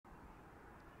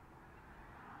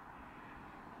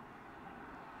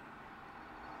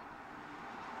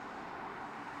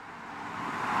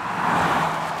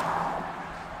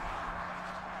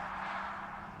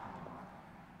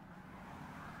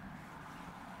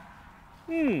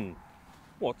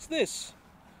What's this?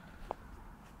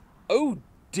 Oh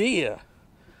dear,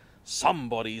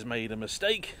 somebody's made a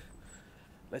mistake.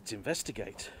 Let's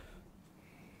investigate.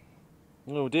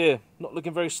 Oh dear, not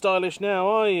looking very stylish now,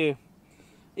 are you?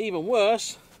 Even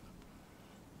worse,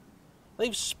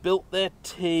 they've spilt their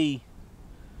tea.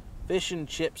 Fish and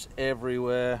chips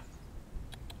everywhere.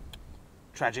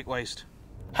 Tragic waste.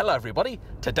 Hello everybody,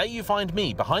 today you find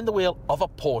me behind the wheel of a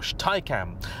Porsche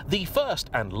Taycan. The first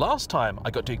and last time I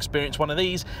got to experience one of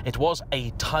these, it was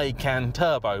a Taycan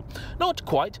Turbo. Not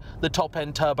quite the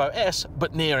top-end Turbo S,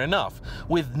 but near enough,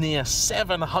 with near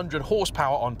 700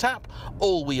 horsepower on tap,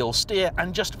 all-wheel steer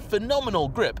and just phenomenal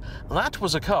grip. That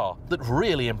was a car that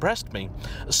really impressed me.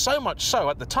 So much so,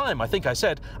 at the time I think I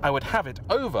said I would have it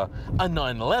over a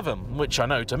 911, which I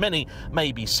know to many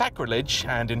may be sacrilege,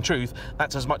 and in truth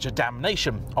that's as much a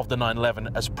damnation of the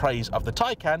 911 as praise of the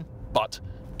Taycan, but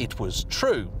it was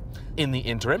true. In the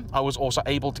interim, I was also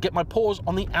able to get my paws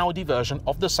on the Audi version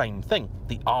of the same thing,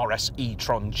 the RS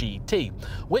e-tron GT,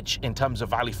 which, in terms of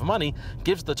value for money,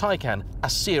 gives the Taycan a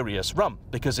serious run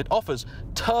because it offers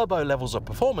turbo levels of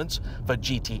performance for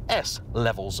GTS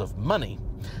levels of money.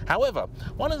 However,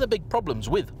 one of the big problems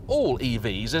with all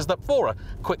EVs is that for a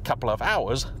quick couple of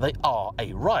hours they are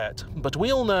a riot, but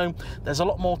we all know there's a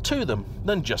lot more to them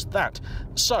than just that.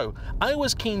 So I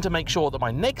was keen to make sure that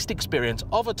my next experience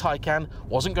of a Taycan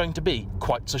wasn't going to be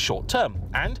quite so short term,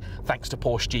 and thanks to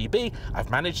Porsche GB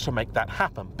I've managed to make that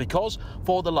happen, because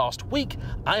for the last week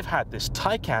I've had this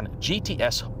Taycan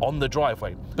GTS on the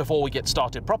driveway. Before we get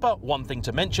started proper, one thing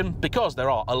to mention, because there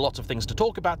are a lot of things to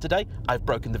talk about today, I've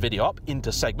broken the video up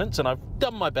into segments and I've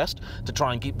done my best to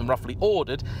try and keep them roughly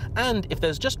ordered, and if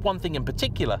there's just one thing in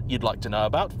particular you'd like to know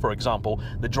about, for example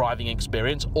the driving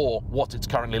experience or what it's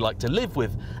currently like to live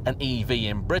with an EV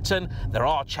in Britain, there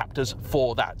are chapters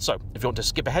for that. So if you want to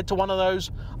skip ahead to one of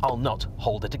those, I'll not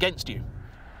hold it against you.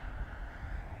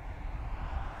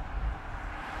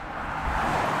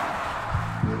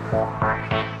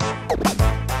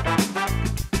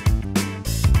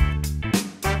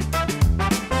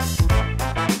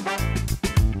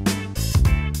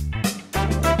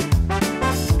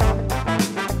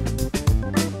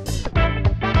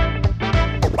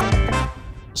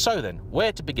 So then,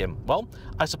 where to begin? Well,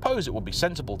 I suppose it would be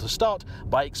sensible to start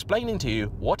by explaining to you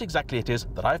what exactly it is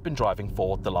that I've been driving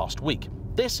for the last week.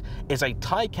 This is a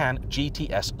Taycan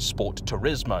GTS Sport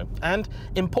Turismo, and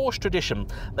in Porsche tradition,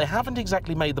 they haven't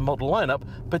exactly made the model lineup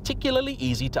particularly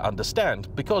easy to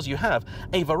understand, because you have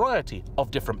a variety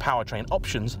of different powertrain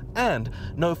options and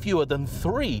no fewer than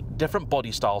 3 different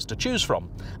body styles to choose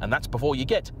from, and that's before you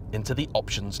get into the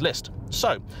options list.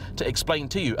 So, to explain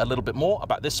to you a little bit more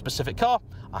about this specific car,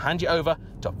 I'll hand you over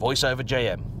to VoiceOver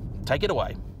JM. Take it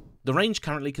away. The range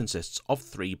currently consists of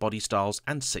 3 body styles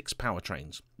and 6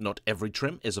 powertrains. Not every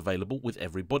trim is available with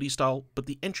every body style, but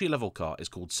the entry-level car is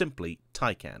called simply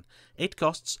Taycan. It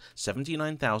costs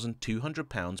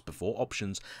 £79,200 before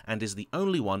options and is the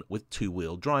only one with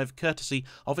 2-wheel drive, courtesy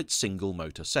of its single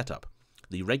motor setup.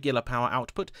 The regular power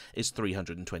output is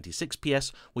 326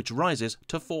 PS, which rises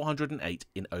to 408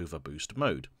 in overboost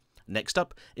mode. Next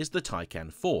up is the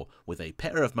Taycan 4, with a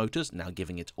pair of motors now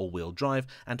giving it all-wheel drive,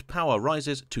 and power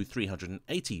rises to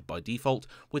 380 by default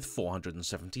with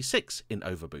 476 in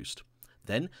overboost.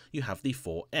 Then you have the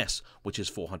 4S, which is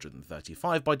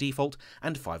 435 by default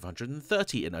and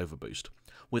 530 in overboost.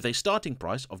 With a starting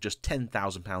price of just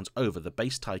 £10,000 over the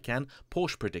base Taycan,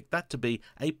 Porsche predict that to be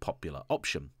a popular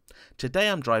option. Today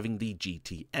I'm driving the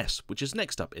GTS, which is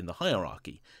next up in the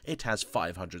hierarchy. It has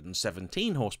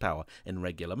 517 horsepower in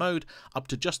regular mode, up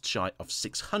to just shy of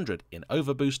 600 in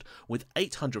overboost, with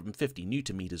 850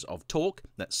 Nm of torque,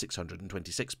 that's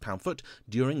 626 pound-foot,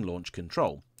 during launch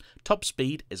control. Top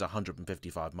speed is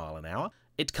 155 mph.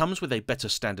 It comes with a better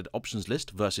standard options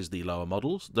list versus the lower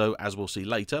models, though as we'll see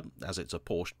later, as it's a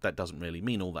Porsche, that doesn't really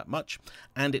mean all that much,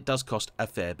 and it does cost a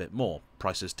fair bit more.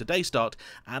 Prices today start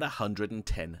at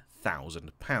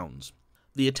 £110,000.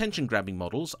 The attention-grabbing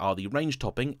models are the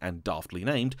range-topping and daftly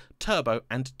named Turbo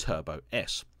and Turbo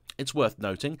S. It's worth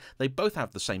noting they both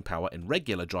have the same power in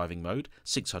regular driving mode,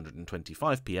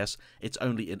 625 PS, it's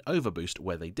only in overboost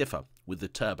where they differ, with the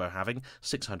Turbo having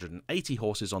 680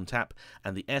 horses on tap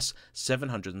and the S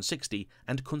 760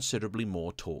 and considerably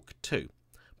more torque too.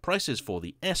 Prices for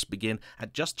the S begin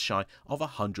at just shy of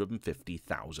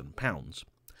 £150,000.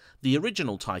 The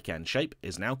original Taycan shape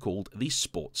is now called the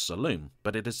Sport Saloon,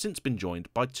 but it has since been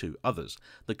joined by two others.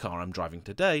 The car I'm driving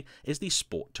today is the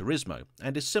Sport Turismo,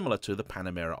 and is similar to the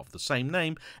Panamera of the same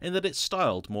name in that it's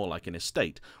styled more like an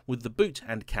estate, with the boot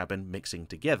and cabin mixing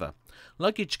together.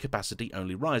 Luggage capacity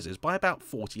only rises by about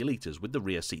 40 litres with the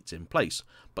rear seats in place,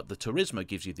 but the Turismo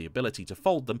gives you the ability to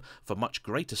fold them for much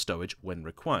greater stowage when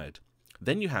required.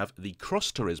 Then you have the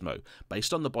Cross Turismo.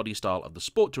 Based on the body style of the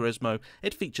Sport Turismo,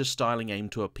 it features styling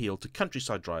aimed to appeal to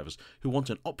countryside drivers who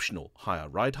want an optional higher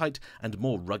ride height and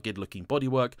more rugged looking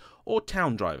bodywork, or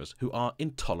town drivers who are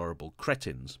intolerable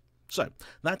cretins. So,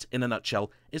 that in a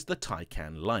nutshell is the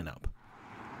Taycan lineup.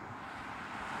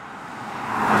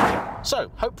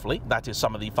 So, hopefully that is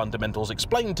some of the fundamentals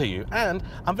explained to you, and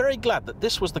I'm very glad that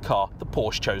this was the car that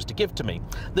Porsche chose to give to me.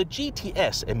 The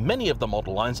GTS in many of the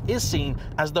model lines is seen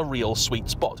as the real sweet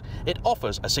spot. It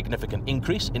offers a significant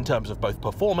increase in terms of both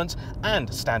performance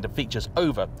and standard features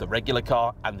over the regular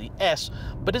car and the S,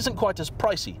 but isn't quite as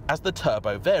pricey as the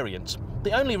turbo variants.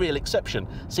 The only real exception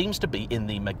seems to be in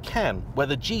the Macan, where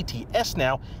the GTS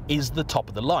now is the top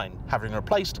of the line, having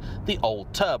replaced the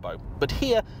old turbo. But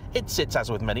here, it sits,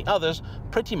 as with many others,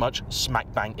 pretty much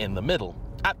smack bang in the middle.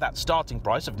 At that starting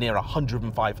price of near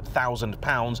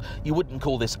 £105,000, you wouldn't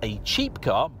call this a cheap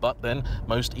car, but then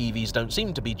most EVs don't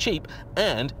seem to be cheap,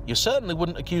 and you certainly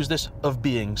wouldn't accuse this of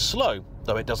being slow.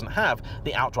 Though it doesn't have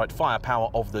the outright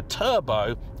firepower of the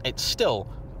turbo, it's still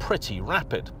pretty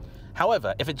rapid.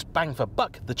 However, if it's bang for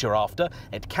buck that you're after,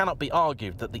 it cannot be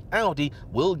argued that the Audi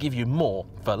will give you more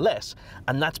for less,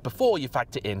 and that's before you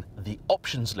factor in the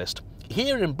options list.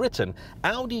 Here in Britain,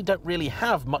 Audi don't really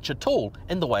have much at all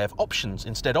in the way of options,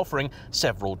 instead offering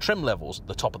several trim levels,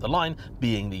 the top of the line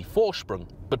being the Vorsprung,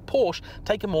 but Porsche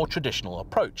take a more traditional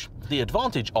approach. The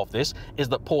advantage of this is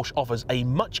that Porsche offers a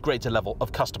much greater level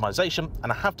of customization,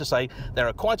 and I have to say there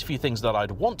are quite a few things that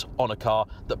I'd want on a car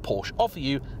that Porsche offer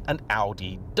you and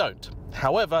Audi don't.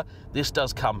 However, this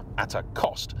does come at a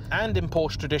cost, and in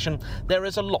Porsche tradition, there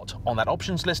is a lot on that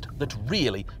options list that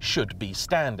really should be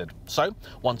standard. So,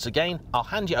 once again, I'll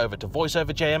hand you over to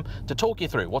VoiceOver JM to talk you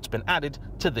through what's been added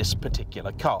to this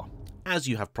particular car. As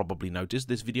you have probably noticed,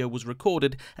 this video was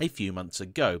recorded a few months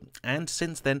ago, and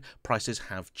since then prices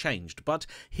have changed, but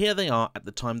here they are at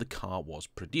the time the car was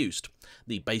produced.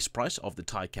 The base price of the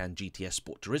Taycan GTS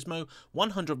Sport Turismo,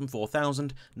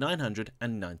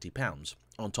 £104,990.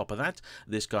 On top of that,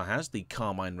 this car has the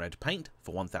Carmine Red paint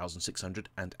for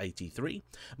 £1,683.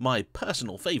 My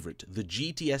personal favourite, the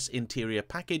GTS interior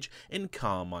package in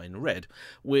Carmine Red,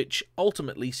 which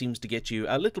ultimately seems to get you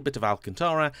a little bit of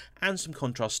Alcantara and some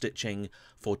contrast stitching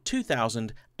for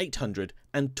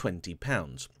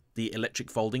 £2,820. The electric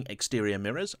folding exterior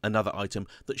mirrors, another item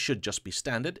that should just be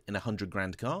standard in a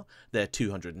 £100,000 car, they're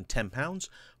 £210.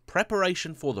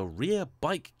 Preparation for the rear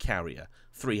bike carrier,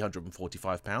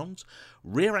 £345.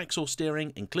 Rear axle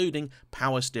steering, including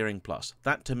Power Steering Plus.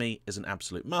 That to me is an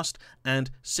absolute must, and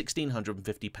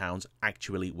 £1,650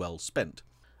 actually well spent.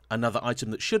 Another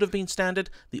item that should have been standard,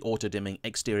 the auto-dimming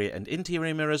exterior and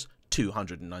interior mirrors,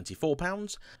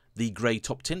 £294. The grey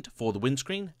top tint for the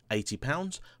windscreen,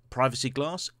 £80. Privacy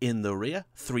glass in the rear,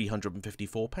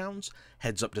 £354.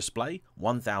 Heads-up display,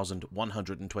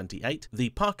 £1,128. The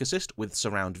park assist with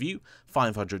surround view,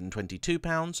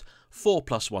 £522.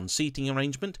 4+1 seating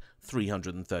arrangement,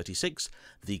 £336.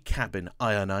 The cabin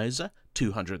ionizer,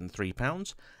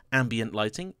 £203. Ambient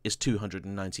lighting is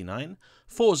 £299.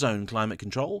 4-zone climate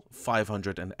control,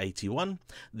 £581.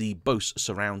 The Bose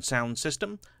surround sound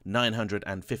system,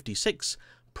 £956.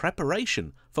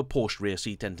 Preparation for Porsche rear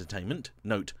seat entertainment,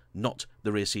 note, not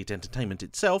the rear seat entertainment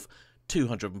itself,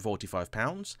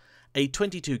 £245. A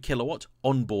 22 kilowatt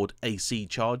onboard AC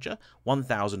charger,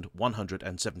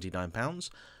 £1,179.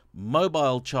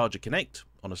 Mobile Charger Connect,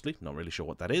 honestly, not really sure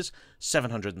what that is,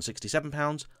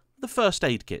 £767. The first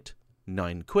aid kit,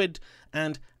 £9,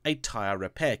 and a tyre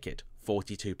repair kit,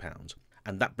 £42.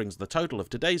 And that brings the total of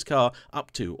today's car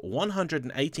up to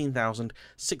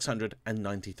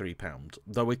 £118,693,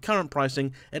 though with current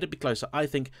pricing it'd be closer, I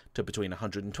think, to between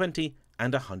 £120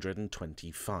 and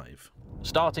 £125.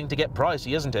 Starting to get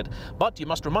pricey, isn't it? But you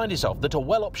must remind yourself that a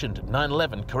well-optioned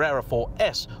 911 Carrera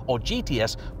 4S or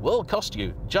GTS will cost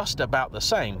you just about the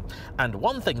same, and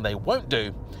one thing they won't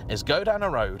do is go down a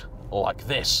road like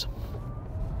this.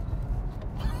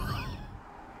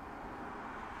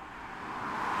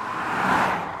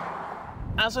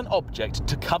 As an object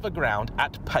to cover ground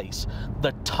at pace,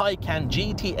 the Taycan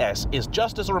GTS is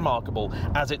just as remarkable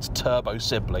as its turbo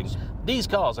sibling. These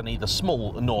cars are neither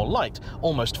small nor light,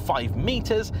 almost 5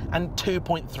 meters and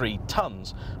 2.3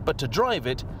 tons, but to drive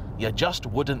it, you just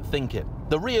wouldn't think it.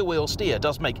 The rear wheel steer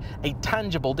does make a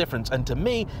tangible difference, and to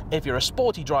me, if you're a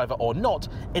sporty driver or not,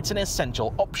 it's an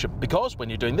essential option, because when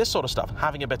you're doing this sort of stuff,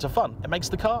 having a bit of fun, it makes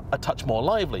the car a touch more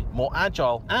lively, more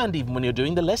agile, and even when you're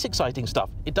doing the less exciting stuff,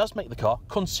 it does make the car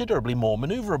considerably more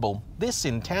maneuverable. This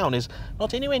in town is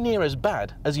not anywhere near as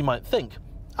bad as you might think,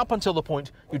 up until the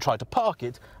point you try to park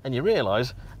it and you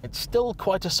realise it's still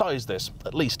quite a size, this,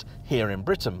 at least here in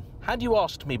Britain. Had you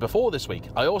asked me before this week,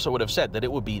 I also would have said that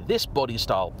it would be this body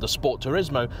style, the Sport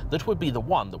Turismo, that would be the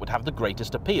one that would have the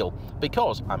greatest appeal,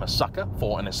 because I'm a sucker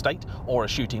for an estate or a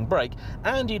shooting brake,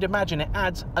 and you'd imagine it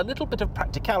adds a little bit of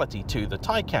practicality to the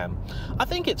Taycan. I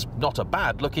think it's not a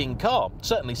bad looking car,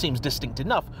 certainly seems distinct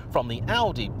enough from the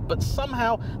Audi, but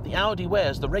somehow the Audi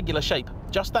wears the regular shape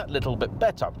just that little bit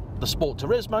better. The Sport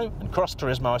Turismo, and Cross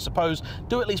Turismo I suppose,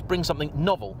 do at least bring something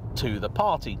novel to the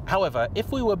party. However,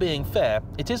 if we were being fair,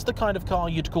 it is the kind of car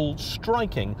you'd call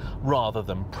striking rather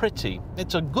than pretty.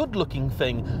 It's a good looking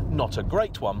thing, not a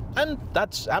great one, and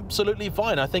that's absolutely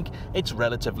fine. I think it's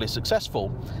relatively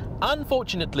successful.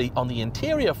 Unfortunately, on the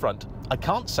interior front, I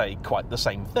can't say quite the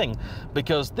same thing,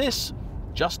 because this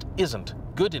just isn't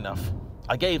good enough.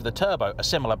 I gave the turbo a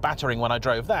similar battering when I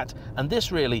drove that, and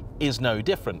this really is no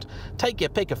different. Take your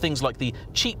pick of things like the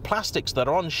cheap plastics that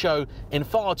are on show in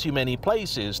far too many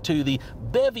places, to the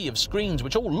bevy of screens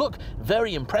which all look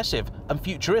very impressive and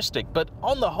futuristic, but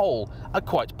on the whole are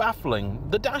quite baffling.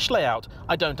 The dash layout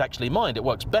I don't actually mind, it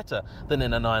works better than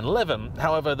in a 911,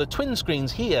 however the twin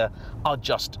screens here are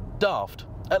just daft.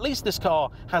 At least this car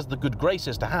has the good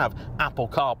graces to have Apple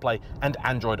CarPlay and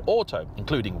Android Auto,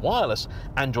 including wireless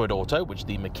Android Auto, which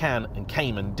the Macan and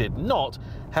Cayman did not.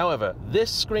 However, this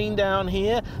screen down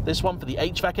here, this one for the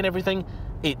HVAC and everything,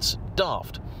 it's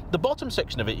daft. The bottom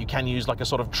section of it you can use like a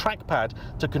sort of trackpad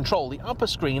to control the upper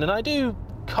screen, and I do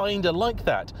kinda like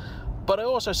that. But I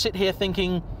also sit here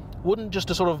thinking, wouldn't just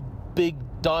a sort of big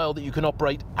dial that you can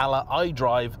operate a la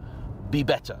iDrive be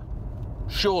better?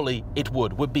 Surely it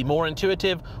would be more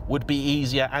intuitive, would be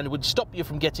easier, and would stop you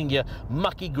from getting your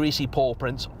mucky, greasy paw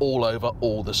prints all over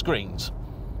all the screens.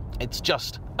 It's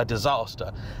just a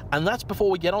disaster. And that's before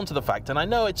we get onto the fact, and I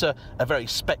know it's a very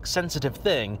spec-sensitive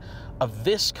thing, of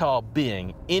this car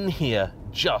being, in here,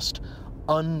 just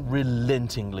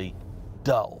unrelentingly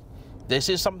dull. This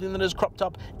is something that has cropped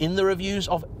up in the reviews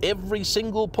of every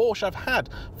single Porsche I've had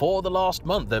for the last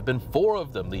month. There have been 4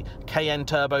 of them: the Cayenne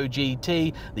Turbo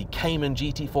GT, the Cayman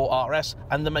GT4 RS,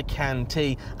 and the Macan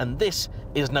T, and this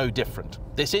is no different.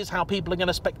 This is how people are going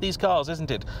to spec these cars,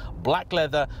 isn't it? Black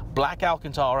leather, black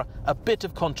Alcantara, a bit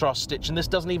of contrast stitch, and this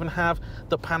doesn't even have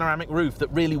the panoramic roof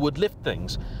that really would lift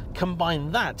things.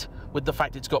 Combine that with the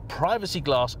fact it's got privacy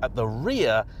glass at the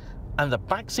rear, and the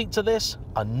back seats of this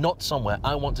are not somewhere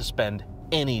I want to spend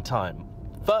any time.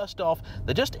 First off,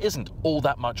 there just isn't all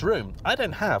that much room. I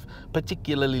don't have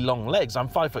particularly long legs. I'm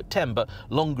 5'10", but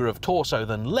longer of torso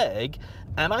than leg,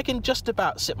 and I can just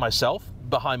about sit myself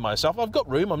behind myself. I've got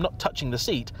room, I'm not touching the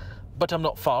seat, but I'm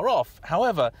not far off.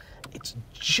 However, it's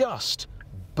just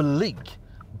bleak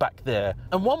back there.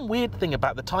 And one weird thing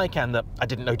about the Taycan that I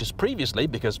didn't notice previously,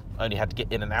 because I only had to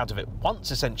get in and out of it once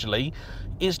essentially,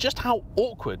 is just how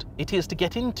awkward it is to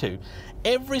get into.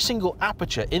 Every single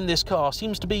aperture in this car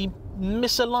seems to be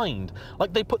misaligned,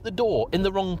 like they put the door in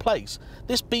the wrong place.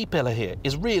 This B-pillar here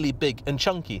is really big and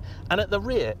chunky, and at the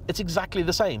rear it's exactly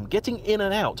the same. Getting in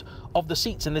and out of the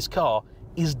seats in this car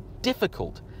is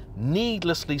difficult,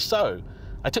 needlessly so.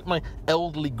 I took my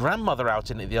elderly grandmother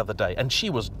out in it the other day, and she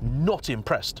was not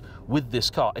impressed with this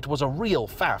car. It was a real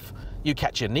faff. You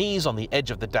catch your knees on the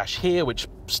edge of the dash here, which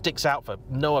sticks out for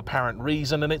no apparent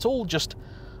reason, and it's all just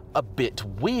a bit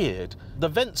weird. The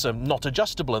vents are not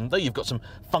adjustable, and though you've got some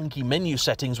funky menu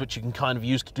settings which you can kind of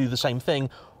use to do the same thing,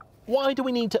 why do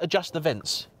we need to adjust the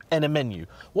vents in a menu?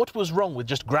 What was wrong with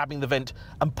just grabbing the vent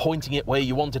and pointing it where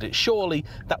you wanted it? Surely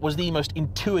that was the most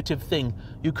intuitive thing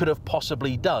you could have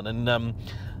possibly done, and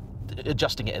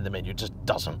adjusting it in the menu just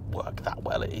doesn't work that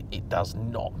well. It does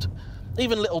not.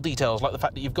 Even little details like the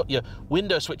fact that you've got your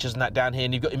window switches and that down here,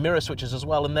 and you've got your mirror switches as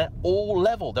well, and they're all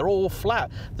level, they're all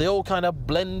flat, they all kind of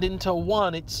blend into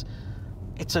one. It's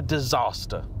a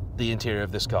disaster, the interior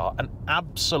of this car, an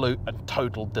absolute and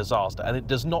total disaster, and it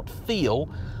does not feel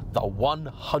the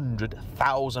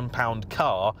 £100,000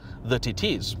 car that it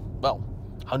is. Well,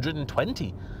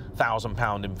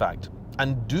 £120,000 in fact.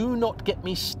 And do not get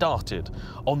me started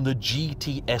on the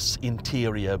GTS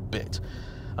interior bit.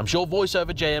 I'm sure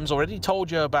VoiceOver JM's already told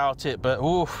you about it, but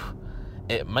oof,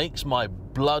 it makes my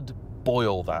blood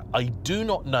boil that. I do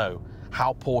not know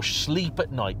how Porsche sleep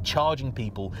at night charging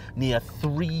people near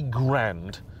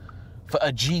 £3 for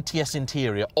a GTS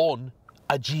interior on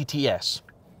a GTS.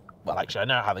 Well, actually, I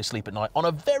know how they sleep at night. On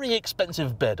a very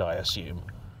expensive bed, I assume.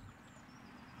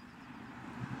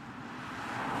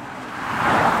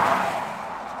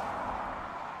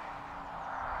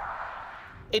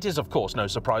 It is, of course, no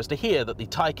surprise to hear that the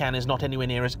Taycan is not anywhere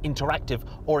near as interactive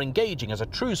or engaging as a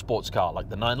true sports car like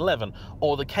the 911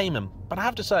 or the Cayman, but I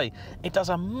have to say, it does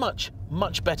a much,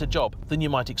 much better job than you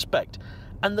might expect.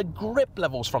 And the grip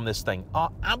levels from this thing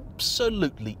are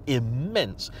absolutely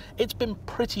immense. It's been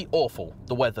pretty awful,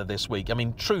 the weather this week. I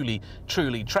mean, truly,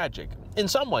 truly tragic. In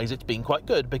some ways, it's been quite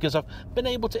good because I've been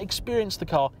able to experience the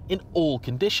car in all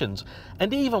conditions.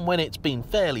 And even when it's been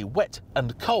fairly wet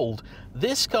and cold,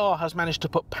 this car has managed to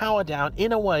put power down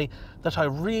in a way that I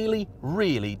really,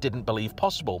 really didn't believe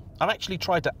possible. I've actually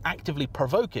tried to actively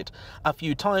provoke it a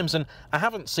few times, and I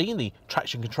haven't seen the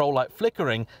traction control light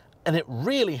flickering, and it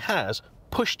really has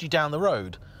pushed you down the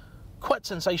road. Quite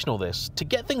sensational, this. To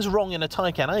get things wrong in a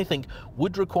Taycan, I think,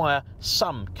 would require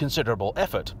some considerable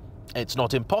effort. It's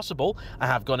not impossible. I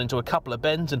have gone into a couple of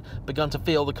bends and begun to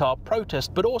feel the car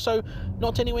protest, but also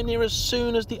not anywhere near as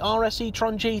soon as the RS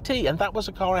e-tron GT, and that was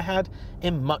a car I had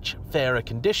in much fairer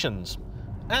conditions.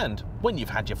 And when you've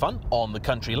had your fun on the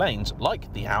country lanes,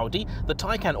 like the Audi, the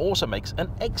Taycan also makes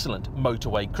an excellent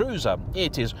motorway cruiser.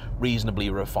 It is reasonably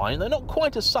refined, though not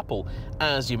quite as supple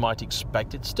as you might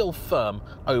expect. It's still firm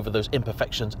over those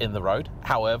imperfections in the road.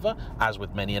 However, as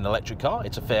with many an electric car,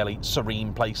 it's a fairly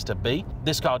serene place to be.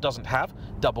 This car doesn't have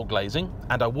double glazing,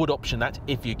 and I would option that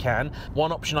if you can.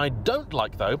 One option I don't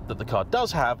like, though, that the car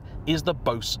does have, is the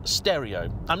Bose stereo.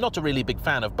 I'm not a really big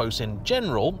fan of Bose in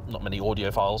general, not many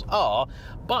audiophiles are,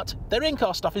 but their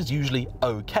in-car stuff is usually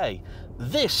okay.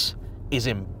 This is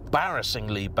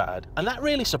embarrassingly bad, and that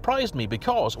really surprised me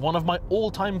because one of my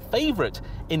all-time favourite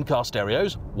in-car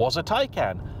stereos was a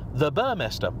Taycan, the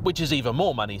Burmester, which is even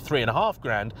more money,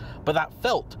 £3.5 but that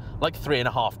felt like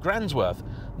 £3.5 worth.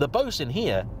 The Bose in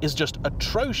here is just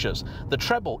atrocious. The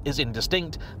treble is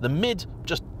indistinct, the mid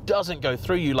just doesn't go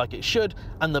through you like it should,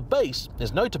 and the bass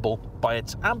is notable by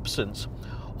its absence.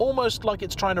 Almost like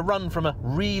it's trying to run from a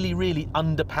really, really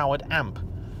underpowered amp.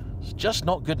 It's just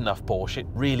not good enough, Porsche, it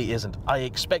really isn't. I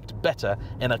expect better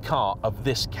in a car of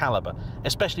this calibre,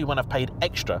 especially when I've paid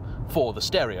extra for the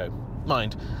stereo.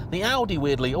 Mind, the Audi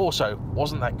weirdly also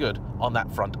wasn't that good on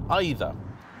that front either.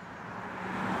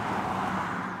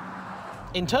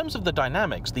 In terms of the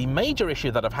dynamics, the major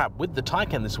issue that I've had with the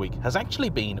Taycan this week has actually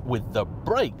been with the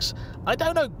brakes. I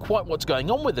don't know quite what's going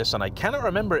on with this, and I cannot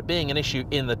remember it being an issue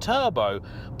in the turbo,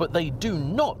 but they do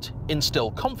not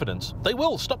instill confidence. They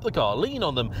will stop the car, lean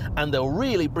on them, and they'll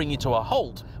really bring you to a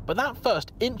halt. But that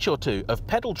first inch or two of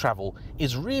pedal travel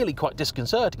is really quite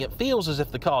disconcerting. It feels as if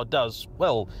the car does,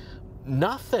 well,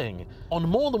 nothing. On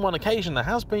more than one occasion there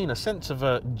has been a sense of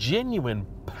a genuine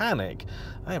panic.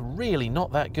 They're really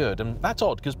not that good, and that's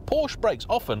odd because Porsche brakes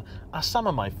often are some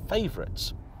of my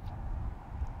favourites.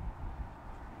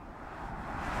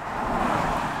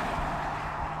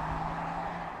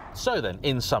 So then,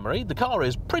 in summary, the car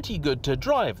is pretty good to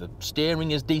drive. The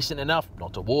steering is decent enough,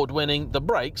 not award-winning. The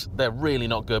brakes, they're really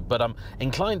not good, but I'm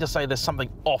inclined to say there's something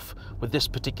off with this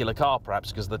particular car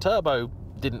perhaps because the turbo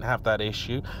didn't have that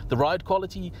issue. The ride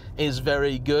quality is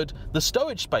very good. The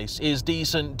stowage space is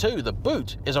decent too. The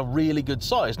boot is a really good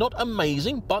size. Not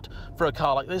amazing, but for a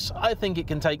car like this, I think it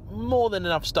can take more than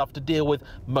enough stuff to deal with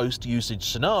most usage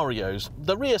scenarios.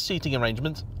 The rear seating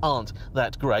arrangements aren't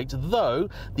that great, though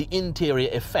the interior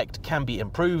effect can be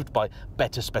improved by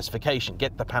better specification.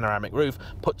 Get the panoramic roof,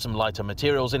 put some lighter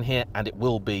materials in here, and it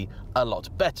will be a lot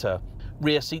better.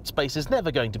 Rear seat space is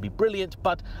never going to be brilliant,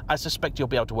 but I suspect you'll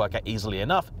be able to work out easily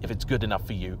enough if it's good enough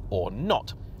for you or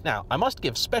not. Now, I must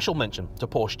give special mention to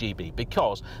Porsche GB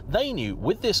because they knew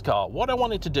with this car what I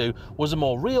wanted to do was a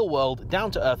more real-world,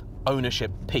 down-to-earth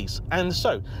ownership piece, and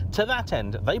so to that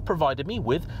end they provided me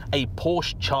with a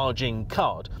Porsche charging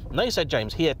card. And they said,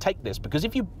 James, here, take this, because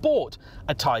if you bought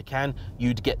a Taycan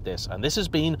you'd get this, and this has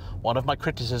been one of my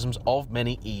criticisms of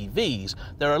many EVs.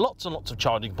 There are lots and lots of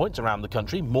charging points around the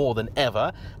country, more than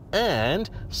ever, and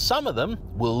some of them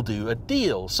will do a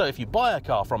deal. So if you buy a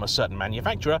car from a certain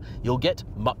manufacturer, you'll get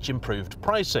much improved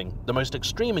pricing. The most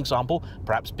extreme example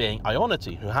perhaps being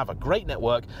Ionity, who have a great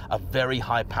network of very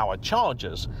high powered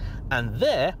chargers. And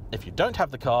there, if you don't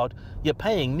have the card, you're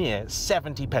paying near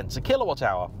 70 pence a kilowatt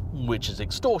hour, which is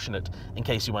extortionate in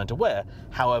case you weren't aware.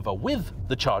 However, with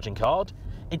the charging card,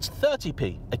 it's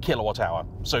 30p a kilowatt hour,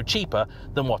 so cheaper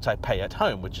than what I pay at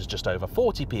home, which is just over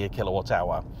 40p a kilowatt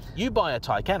hour. You buy a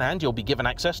Taycan and you'll be given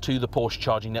access to the Porsche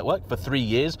charging network for 3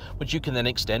 years, which you can then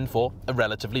extend for a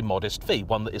relatively modest fee,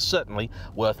 one that is certainly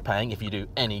worth paying if you do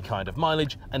any kind of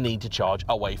mileage and need to charge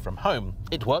away from home.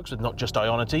 It works with not just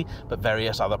Ionity, but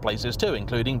various other places too,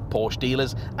 including Porsche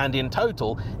dealers, and in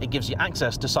total, it gives you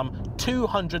access to some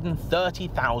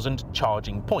 230,000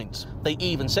 charging points. They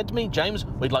even said to me, James,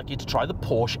 we'd like you to try the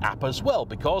Porsche app as well,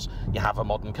 because you have a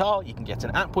modern car, you can get an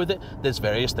app with it, there's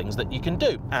various things that you can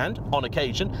do, and on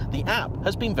occasion the app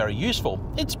has been very useful.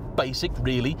 It's basic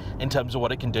really in terms of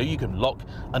what it can do. You can lock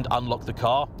and unlock the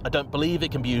car. I don't believe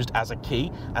it can be used as a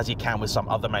key as you can with some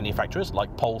other manufacturers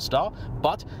like Polestar,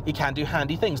 but you can do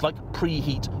handy things like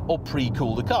preheat or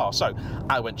pre-cool the car. So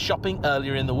I went shopping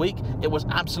earlier in the week. It was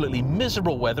absolutely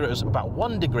miserable weather. It was about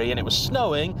 1 degree and it was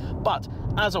snowing, but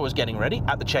as I was getting ready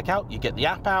at the checkout, you get the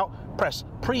app out, press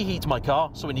preheat my car,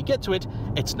 so when you get to it,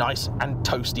 it's nice and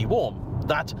toasty warm.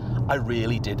 That I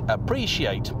really did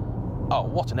appreciate. Oh,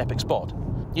 what an epic spot.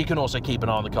 You can also keep an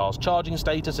eye on the car's charging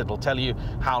status. It'll tell you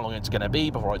how long it's going to be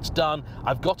before it's done.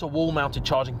 I've got a wall-mounted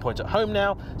charging point at home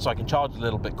now, so I can charge a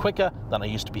little bit quicker than I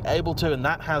used to be able to, and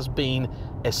that has been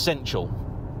essential,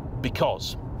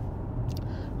 because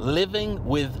living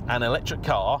with an electric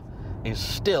car is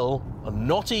still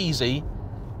not easy,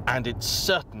 and it's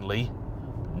certainly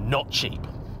not cheap.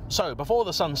 So before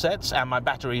the sun sets and my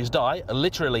batteries die,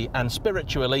 literally and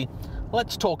spiritually,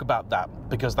 let's talk about that,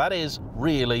 because that is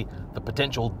really the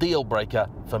potential deal breaker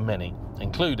for many,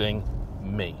 including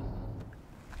me.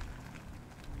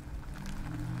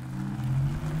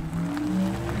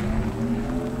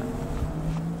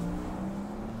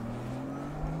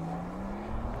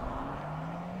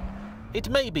 It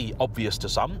may be obvious to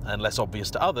some, and less obvious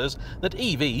to others, that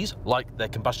EVs, like their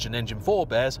combustion engine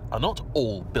forebears, are not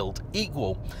all built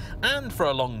equal. And for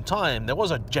a long time, there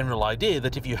was a general idea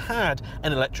that if you had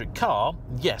an electric car,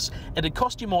 yes, it'd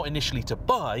cost you more initially to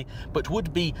buy, but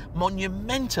would be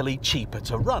monumentally cheaper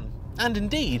to run. And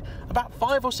indeed, about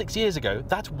 5 or 6 years ago,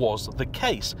 that was the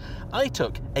case. I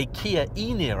took a Kia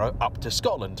e-Niro up to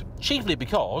Scotland, chiefly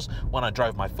because when I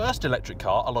drove my first electric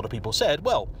car, a lot of people said,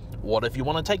 well, what if you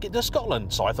want to take it to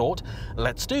Scotland? So I thought,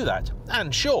 let's do that.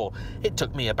 And sure, it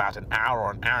took me about an hour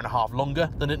or an hour and a half longer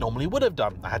than it normally would have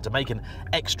done. I had to make an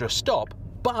extra stop,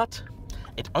 but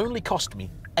it only cost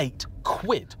me £8.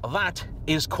 That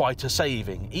is quite a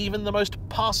saving. Even the most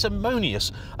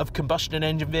parsimonious of combustion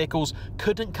engine vehicles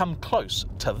couldn't come close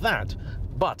to that.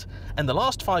 But in the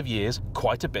last 5 years,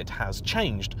 quite a bit has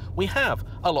changed. We have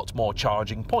a lot more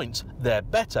charging points. They're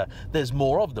better. There's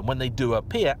more of them when they do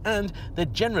appear, and they're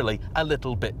generally a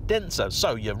little bit denser,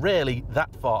 so you're rarely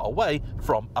that far away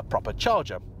from a proper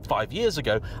charger. 5 years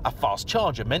ago, a fast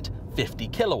charger meant 50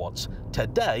 kilowatts.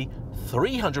 Today,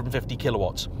 350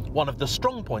 kilowatts. One of the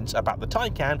strong points about the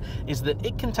Taycan is that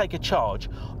it can take a charge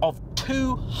of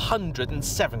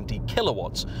 270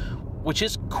 kilowatts, which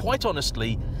is quite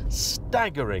honestly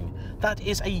staggering. That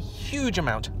is a huge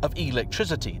amount of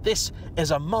electricity. This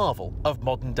is a marvel of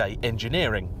modern day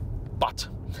engineering. But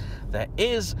there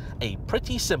is a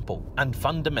pretty simple and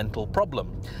fundamental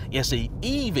problem. You see,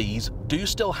 EVs do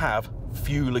still have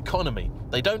fuel economy.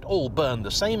 They don't all burn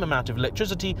the same amount of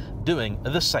electricity doing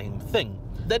the same thing.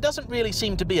 There doesn't really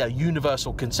seem to be a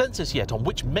universal consensus yet on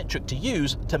which metric to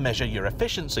use to measure your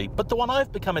efficiency, but the one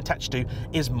I've become attached to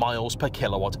is miles per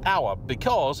kilowatt hour,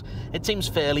 because it seems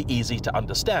fairly easy to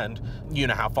understand. You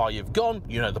know how far you've gone,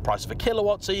 you know the price of a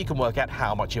kilowatt, so you can work out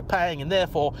how much you're paying, and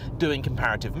therefore doing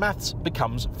comparative maths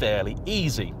becomes fairly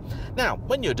easy. Now,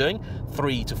 when you're doing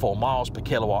 3 to 4 miles per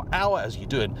kilowatt hour, as you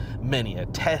do in many a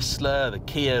Tesla, the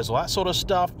Kias, all that sort of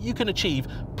stuff, you can achieve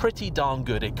pretty darn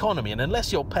good economy, and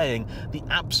unless you're paying the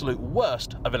absolute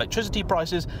worst of electricity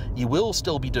prices, you will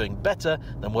still be doing better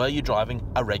than were you driving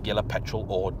a regular petrol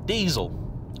or diesel.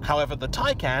 However, the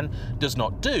Taycan does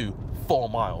not do 4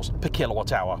 miles per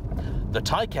kilowatt hour. The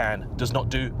Taycan does not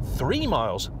do 3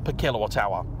 miles per kilowatt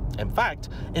hour. In fact,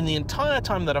 in the entire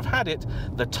time that I've had it,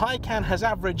 the Taycan has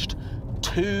averaged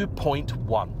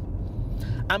 2.1.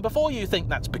 And before you think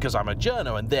that's because I'm a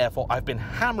journo and therefore I've been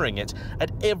hammering it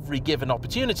at every given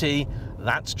opportunity,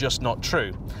 that's just not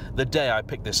true. The day I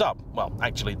picked this up, well,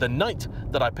 actually the night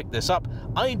that I picked this up,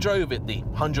 I drove it the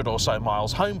 100 or so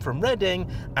miles home from Reading,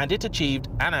 and it achieved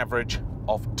an average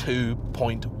of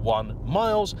 2.1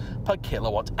 miles per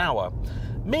kilowatt hour.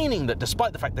 Meaning that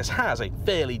despite the fact this has a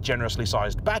fairly generously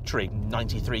sized battery,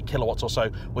 93 kilowatts or so,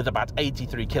 with about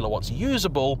 83 kilowatts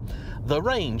usable, the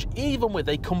range, even with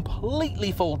a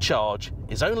completely full charge,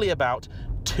 is only about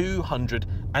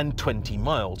 220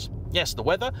 miles. Yes, the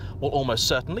weather will almost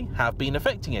certainly have been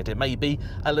affecting it. It may be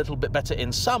a little bit better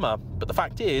in summer, but the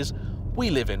fact is, we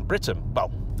live in Britain.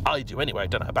 Well, I do anyway, I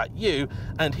don't know about you,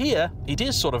 and here it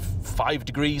is sort of 5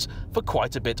 degrees for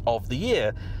quite a bit of the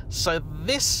year. So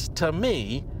this, to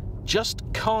me, just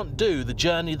can't do the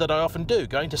journey that I often do.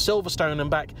 Going to Silverstone and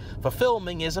back for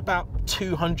filming is about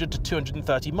 200 to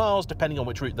 230 miles, depending on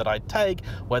which route that I take,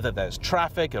 whether there's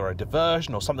traffic or a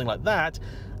diversion or something like that.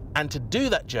 And to do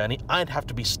that journey, I'd have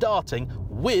to be starting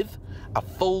with a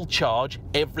full charge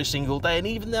every single day, and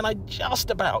even then I just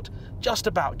about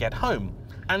get home.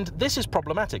 And this is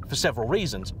problematic for several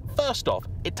reasons. First off,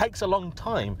 it takes a long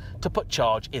time to put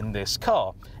charge in this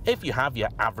car. If you have your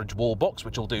average wall box,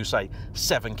 which will do, say,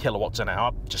 7 kilowatts an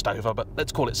hour, just over, but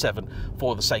let's call it 7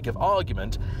 for the sake of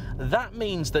argument, that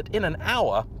means that in an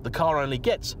hour, the car only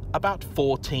gets about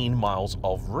 14 miles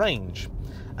of range.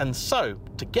 And so,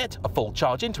 to get a full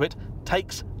charge into it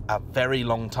takes a very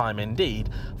long time indeed,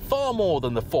 far more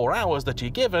than the 4 hours that you're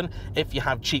given if you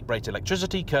have cheap rate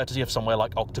electricity, courtesy of somewhere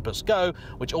like Octopus Go,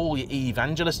 which all your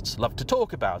evangelists love to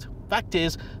talk about. Fact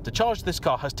is, to charge this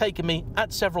car has taken me,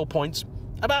 at several points,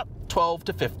 about 12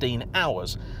 to 15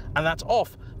 hours, and that's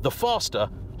off the faster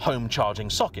home charging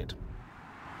socket.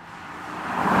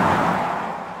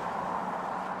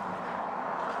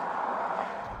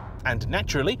 And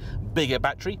naturally, bigger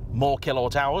battery, more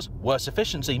kilowatt hours, worse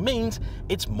efficiency means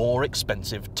it's more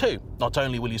expensive too. Not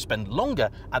only will you spend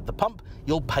longer at the pump,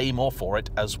 you'll pay more for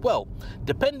it as well.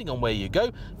 Depending on where you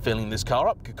go, filling this car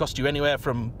up could cost you anywhere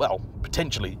from, well,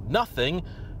 potentially nothing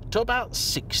to about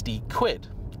 60 quid.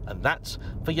 And that's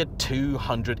for your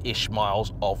 200-ish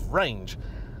miles of range.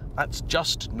 That's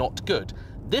just not good.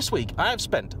 This week, I have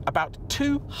spent about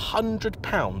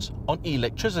 £200 on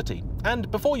electricity.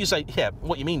 And before you say, yeah,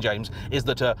 what you mean, James, is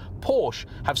that Porsche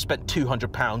have spent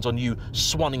 £200 on you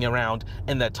swanning around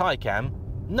in their Taycan.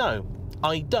 No,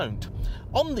 I don't.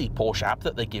 On the Porsche app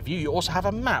that they give you, you also have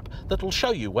a map that'll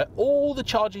show you where all the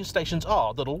charging stations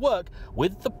are that'll work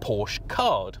with the Porsche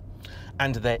card.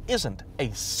 And there isn't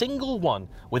a single one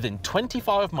within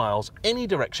 25 miles any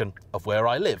direction of where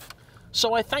I live.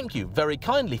 So I thank you very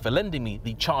kindly for lending me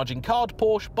the charging card,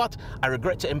 Porsche, but I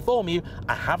regret to inform you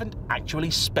I haven't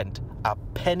actually spent a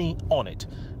penny on it.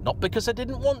 Not because I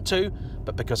didn't want to,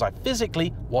 but because I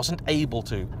physically wasn't able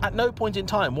to. At no point in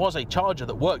time was a charger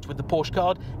that worked with the Porsche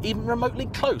card even remotely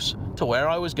close to where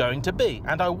I was going to be,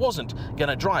 and I wasn't going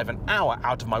to drive an hour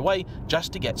out of my way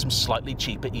just to get some slightly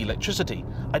cheaper electricity.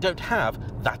 I don't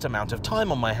have that amount of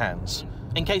time on my hands.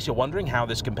 In case you're wondering how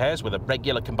this compares with a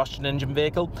regular combustion engine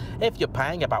vehicle, if you're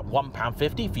paying about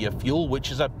 £1.50 for your fuel,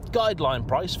 which is a guideline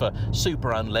price for super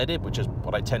unleaded, which is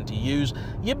what I tend to use,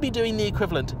 you'd be doing the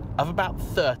equivalent of about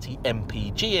 30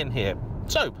 mpg in here.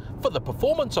 So, for the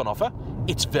performance on offer,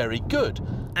 it's very good.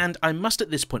 And I must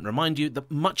at this point remind you that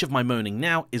much of my moaning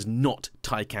now is not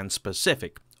Taycan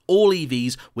specific. All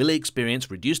EVs will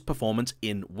experience reduced performance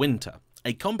in winter.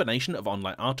 A combination of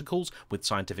online articles with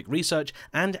scientific research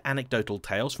and anecdotal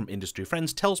tales from industry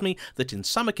friends tells me that in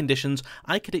summer conditions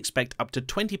I could expect up to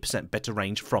 20% better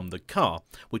range from the car,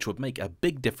 which would make a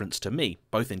big difference to me,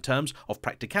 both in terms of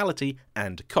practicality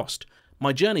and cost.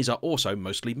 My journeys are also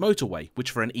mostly motorway,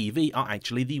 which for an EV are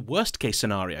actually the worst case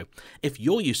scenario. If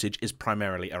your usage is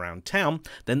primarily around town,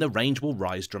 then the range will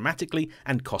rise dramatically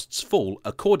and costs fall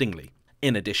accordingly.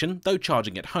 In addition, though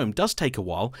charging at home does take a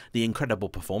while, the incredible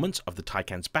performance of the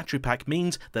Taycan's battery pack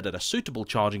means that at a suitable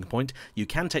charging point, you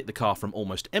can take the car from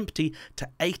almost empty to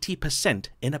 80%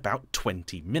 in about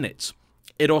 20 minutes.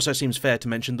 It also seems fair to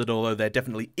mention that although there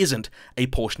definitely isn't a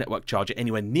Porsche network charger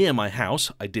anywhere near my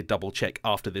house, I did double check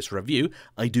after this review,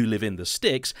 I do live in the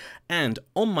sticks, and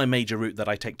on my major route that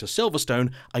I take to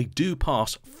Silverstone, I do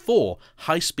pass 4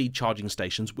 high-speed charging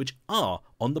stations which are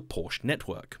on the Porsche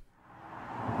network.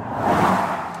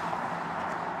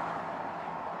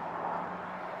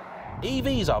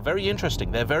 EVs are very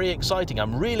interesting, they're very exciting,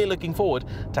 I'm really looking forward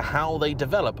to how they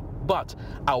develop, but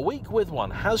a week with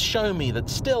one has shown me that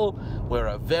still we're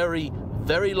a very,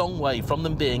 very long way from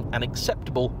them being an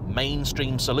acceptable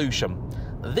mainstream solution.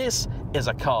 This is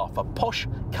a car for posh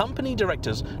company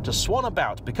directors to swan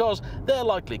about because they're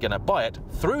likely going to buy it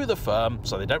through the firm,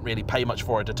 so they don't really pay much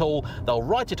for it at all. They'll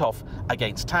write it off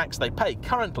against tax. They pay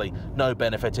currently no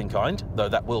benefit in kind, though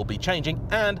that will be changing,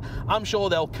 and I'm sure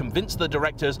they'll convince the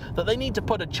directors that they need to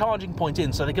put a charging point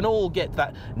in so they can all get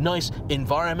that nice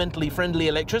environmentally friendly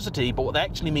electricity, but what they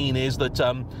actually mean is that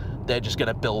they're just going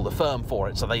to bill the firm for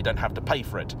it so they don't have to pay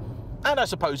for it. And I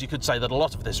suppose you could say that a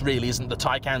lot of this really isn't the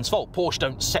Taycan's fault. Porsche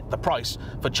don't set the price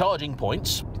for charging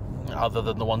points, other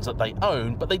than the ones that they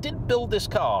own, but they did build this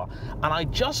car, and I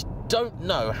just don't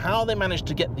know how they managed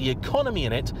to get the economy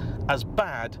in it as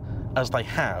bad as they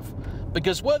have.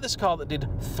 Because were this car that did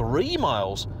 3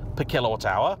 miles per kilowatt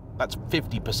hour, that's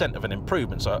 50% of an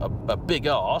improvement, so a big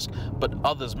ask, but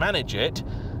others manage it,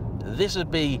 this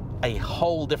would be a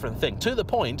whole different thing. To the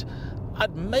point,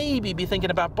 I'd maybe be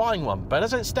thinking about buying one, but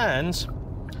as it stands,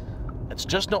 it's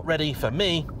just not ready for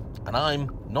me, and I'm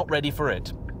not ready for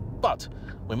it. But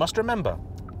we must remember,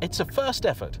 it's a first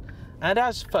effort, and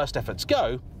as first efforts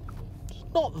go, it's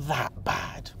not that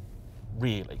bad,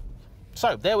 really.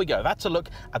 So there we go, that's a look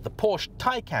at the Porsche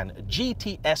Taycan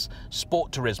GTS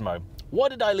Sport Turismo. What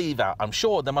did I leave out? I'm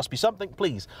sure there must be something.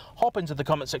 Please hop into the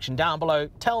comment section down below,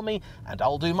 tell me, and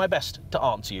I'll do my best to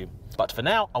answer you. But for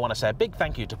now, I want to say a big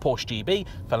thank you to Porsche GB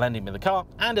for lending me the car,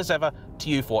 and as ever, to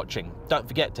you for watching. Don't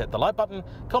forget to hit the like button,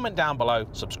 comment down below,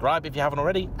 subscribe if you haven't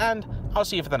already, and I'll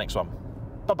see you for the next one.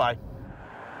 Bye-bye.